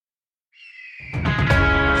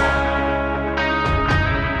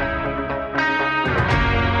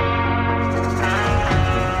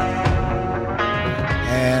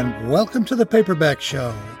welcome to the Paperback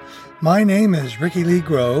Show. My name is Ricky Lee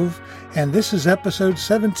Grove, and this is episode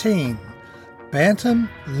 17, Bantam,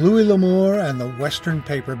 Louis L'Amour, and the Western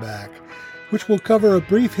Paperback, which will cover a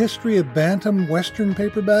brief history of Bantam Western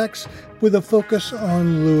paperbacks with a focus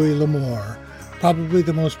on Louis L'Amour, probably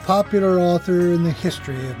the most popular author in the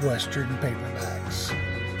history of Western paperbacks.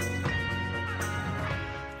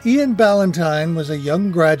 Ian Ballantyne was a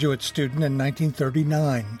young graduate student in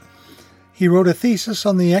 1939. He wrote a thesis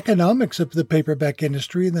on the economics of the paperback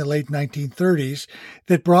industry in the late 1930s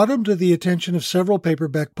that brought him to the attention of several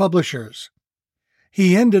paperback publishers.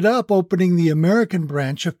 He ended up opening the American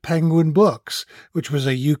branch of Penguin Books, which was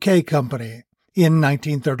a UK company, in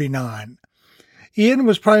 1939. Ian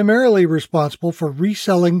was primarily responsible for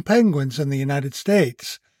reselling Penguins in the United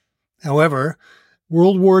States. However,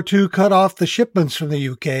 World War II cut off the shipments from the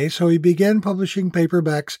UK, so he began publishing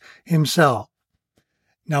paperbacks himself.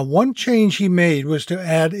 Now, one change he made was to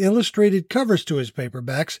add illustrated covers to his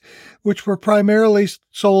paperbacks, which were primarily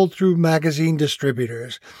sold through magazine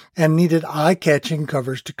distributors and needed eye-catching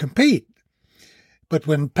covers to compete. But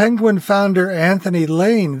when Penguin founder Anthony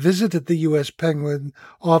Lane visited the U.S. Penguin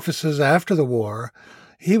offices after the war,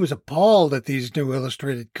 he was appalled at these new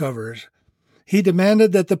illustrated covers. He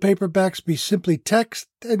demanded that the paperbacks be simply text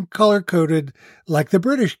and color-coded like the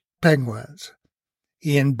British Penguins.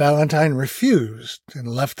 Ian Ballantyne refused and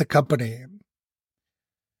left the company.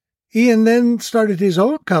 Ian then started his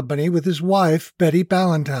own company with his wife, Betty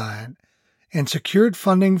Ballantyne, and secured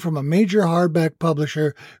funding from a major hardback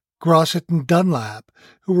publisher, Grosset and Dunlap,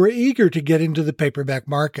 who were eager to get into the paperback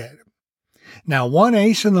market. Now, one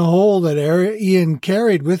ace in the hole that Ian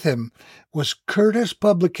carried with him was Curtis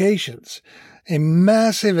Publications, a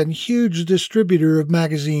massive and huge distributor of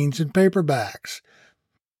magazines and paperbacks.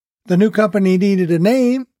 The new company needed a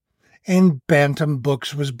name, and Bantam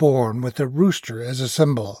Books was born with a rooster as a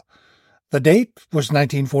symbol. The date was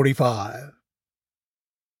 1945.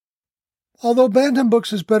 Although Bantam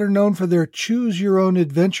Books is better known for their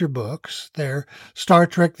choose-your-own-adventure books, their Star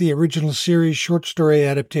Trek The Original Series short story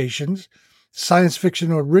adaptations, science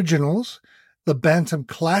fiction originals, the Bantam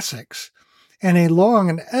Classics, and a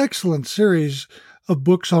long and excellent series of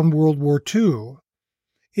books on World War II,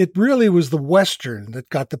 it really was the Western that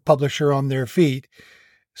got the publisher on their feet,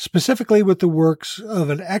 specifically with the works of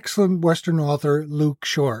an excellent Western author, Luke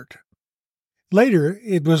Short. Later,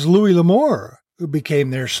 it was Louis L'Amour who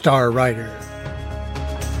became their star writer.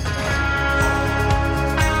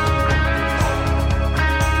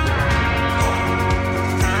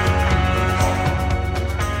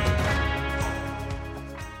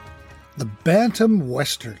 The Bantam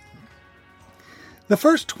Western. The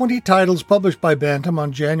first 20 titles published by Bantam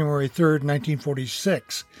on January 3,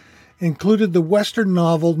 1946, included the Western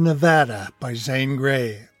novel Nevada by Zane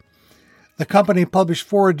Grey. The company published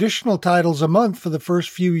 4 additional titles a month for the first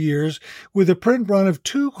few years with a print run of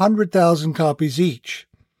 200,000 copies each.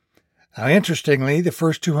 Now, interestingly, the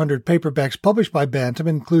first 200 paperbacks published by Bantam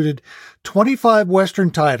included 25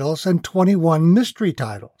 Western titles and 21 mystery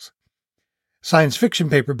titles. Science fiction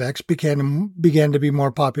paperbacks began to be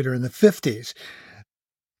more popular in the 50s.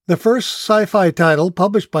 The first sci-fi title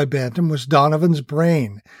published by Bantam was Donovan's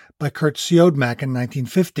Brain by Kurt Siodmak in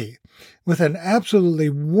 1950, with an absolutely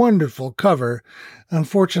wonderful cover,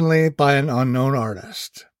 unfortunately by an unknown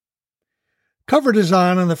artist. Cover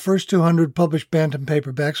design on the first 200 published Bantam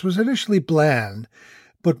paperbacks was initially bland,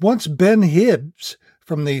 but once Ben Hibbs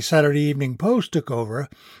from the Saturday Evening Post took over,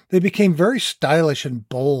 they became very stylish and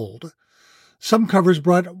bold. Some covers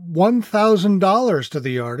brought $1,000 to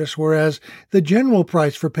the artist, whereas the general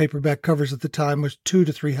price for paperback covers at the time was $200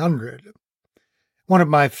 to $300. One of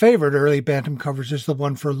my favorite early Bantam covers is the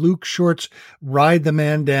one for Luke Short's Ride the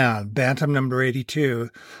Man Down, Bantam number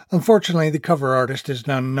 82. Unfortunately, the cover artist is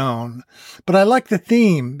unknown, but I like the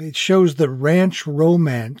theme. It shows the ranch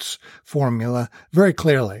romance formula very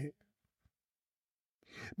clearly.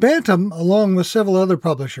 Bantam, along with several other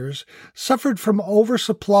publishers, suffered from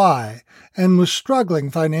oversupply and was struggling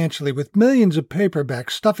financially with millions of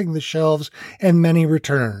paperbacks stuffing the shelves and many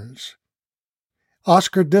returns.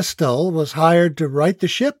 Oscar Distel was hired to right the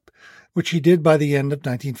ship, which he did by the end of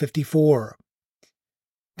 1954.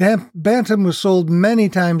 Bantam was sold many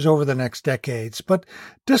times over the next decades, but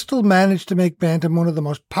Distel managed to make Bantam one of the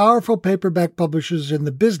most powerful paperback publishers in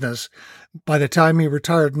the business by the time he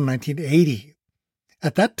retired in 1980.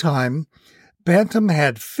 At that time, Bantam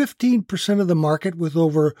had 15% of the market with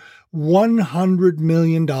over $100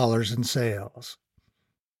 million in sales.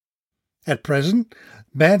 At present,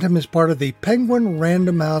 Bantam is part of the Penguin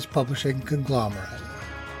Random House Publishing conglomerate.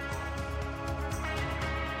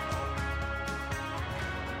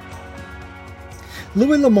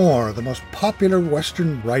 Louis L'Amour, the most popular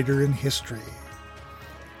Western writer in history.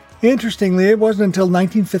 Interestingly, it wasn't until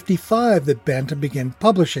 1955 that Bantam began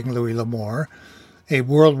publishing Louis L'Amour, a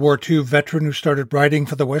World War II veteran who started writing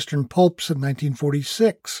for the Western pulps in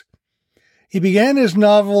 1946. He began his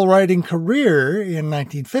novel-writing career in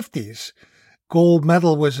 1950s. Gold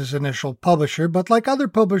Medal was his initial publisher, but like other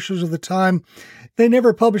publishers of the time, they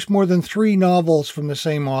never published more than 3 novels from the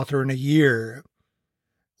same author in a year.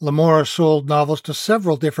 L'Amour sold novels to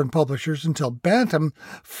several different publishers until Bantam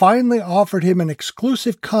finally offered him an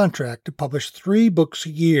exclusive contract to publish 3 books a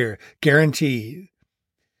year, guaranteed.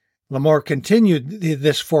 L'Amour continued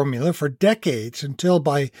this formula for decades until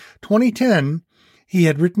by 2010, he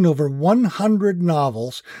had written over 100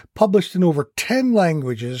 novels, published in over 10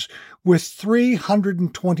 languages, with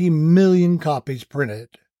 320 million copies printed.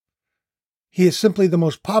 He is simply the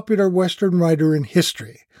most popular Western writer in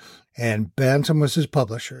history, and Bantam was his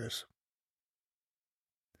publishers.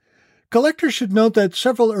 Collectors should note that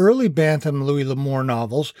several early Bantam Louis L'Amour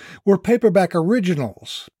novels were paperback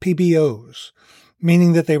originals, PBOs,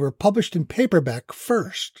 meaning that they were published in paperback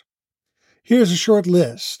first. Here's a short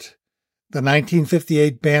list. The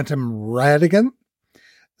 1958 Bantam Radigan,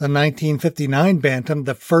 the 1959 Bantam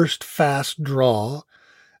The First Fast Draw,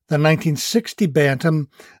 the 1960 Bantam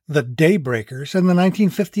The Daybreakers, and the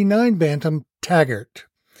 1959 Bantam Taggart.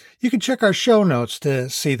 You can check our show notes to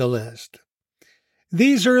see the list.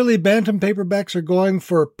 These early Bantam paperbacks are going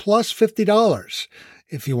for plus $50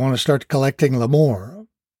 if you want to start collecting L'Amour.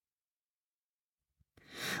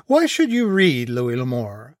 Why should you read Louis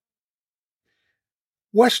L'Amour?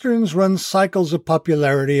 Westerns run cycles of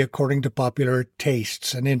popularity according to popular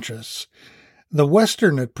tastes and interests. The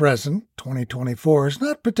Western at present, 2024, is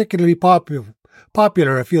not particularly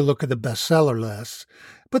popular if you look at the bestseller lists,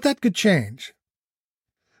 but that could change.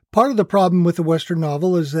 Part of the problem with the Western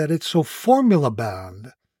novel is that it's so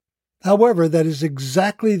formula-bound. However, that is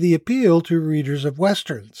exactly the appeal to readers of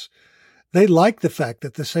Westerns. They like the fact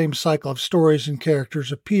that the same cycle of stories and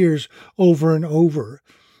characters appears over and over.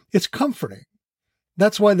 It's comforting.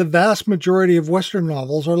 That's why the vast majority of Western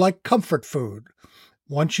novels are like comfort food.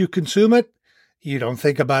 Once you consume it, you don't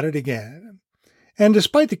think about it again. And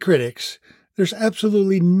despite the critics, there's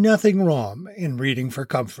absolutely nothing wrong in reading for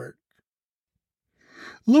comfort.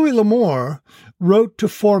 Louis L'Amour wrote to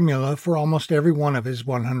formula for almost every one of his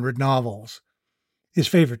 100 novels. His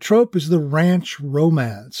favorite trope is the ranch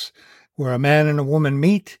romance, where a man and a woman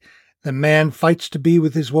meet, the man fights to be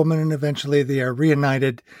with his woman, and eventually they are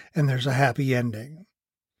reunited, and there's a happy ending.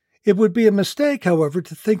 It would be a mistake, however,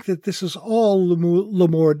 to think that this is all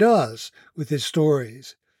L'Amour does with his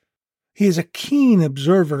stories. He is a keen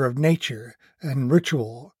observer of nature and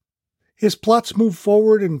ritual. His plots move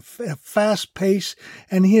forward in a fast pace,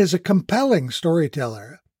 and he is a compelling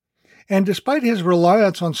storyteller. And despite his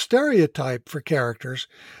reliance on stereotype for characters,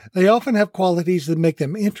 they often have qualities that make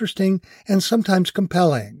them interesting and sometimes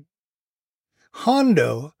compelling.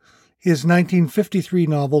 Hondo, his 1953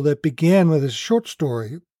 novel that began with a short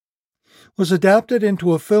story, was adapted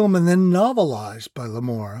into a film and then novelized by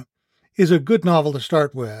L'Amour, is a good novel to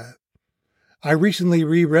start with. I recently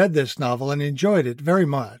reread this novel and enjoyed it very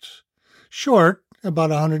much. Short,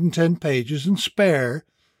 about 110 pages, and spare,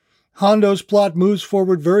 Hondo's plot moves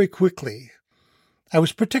forward very quickly. I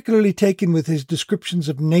was particularly taken with his descriptions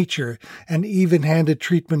of nature and even-handed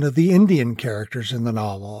treatment of the Indian characters in the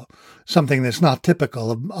novel, something that's not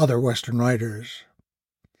typical of other Western writers.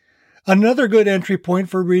 Another good entry point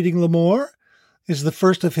for reading L'Amour is the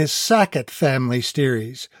first of his Sackett family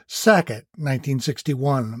series, Sackett,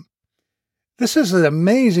 1961. This is an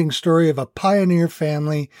amazing story of a pioneer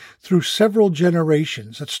family through several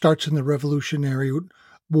generations that starts in the Revolutionary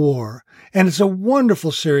War, and it's a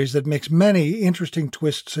wonderful series that makes many interesting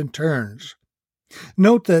twists and turns.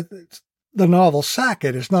 Note that the novel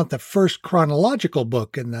Sackett is not the first chronological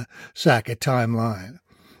book in the Sackett timeline.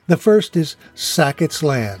 The first is Sackett's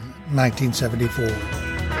Land, 1974.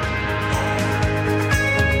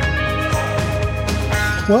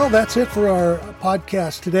 Well, that's it for our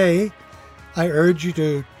podcast today. I urge you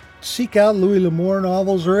to seek out Louis L'Amour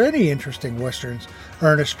novels or any interesting Westerns.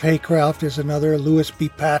 Ernest Haycraft is another, Louis B.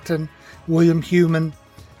 Patton, William Heumann.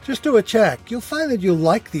 Just do a check. You'll find that you'll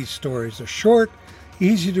like these stories. They're short,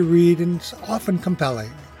 easy to read, and often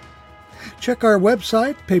compelling. Check our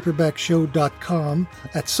website, paperbackshow.com,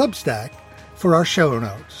 at Substack for our show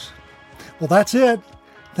notes. Well, that's it.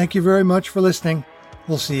 Thank you very much for listening.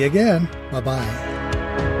 We'll see you again. Bye-bye.